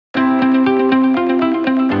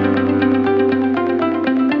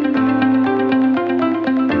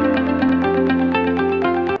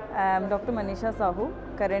Manisa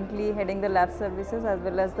Sahu, currently heading the lab services as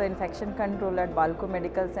well as the infection control at Balco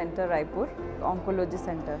Medical Center, Raipur, Oncology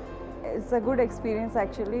Center. It's a good experience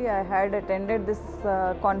actually. I had attended this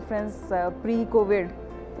conference pre-COVID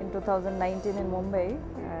in 2019 in Mumbai,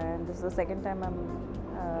 and this is the second time I'm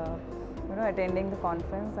attending the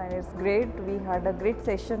conference, and it's great. We had a great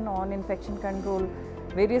session on infection control,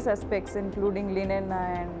 various aspects including linen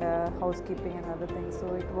and housekeeping and other things, so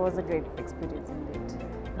it was a great experience indeed.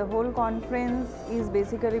 The whole conference is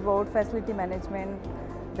basically about facility management,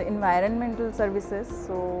 the environmental services,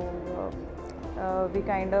 so we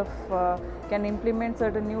kind of can implement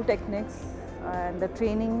certain new techniques and the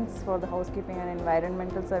trainings for the housekeeping and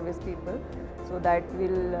environmental service people, so that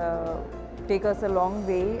will take us a long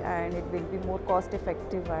way, and it will be more cost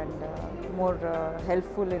effective and more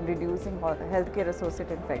helpful in reducing healthcare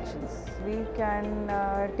associated infections. We can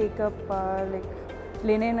take up like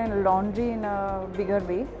linen and laundry in a bigger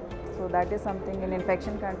way, so that is something in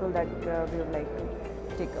infection control that we would like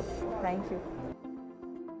to take up. Thank you.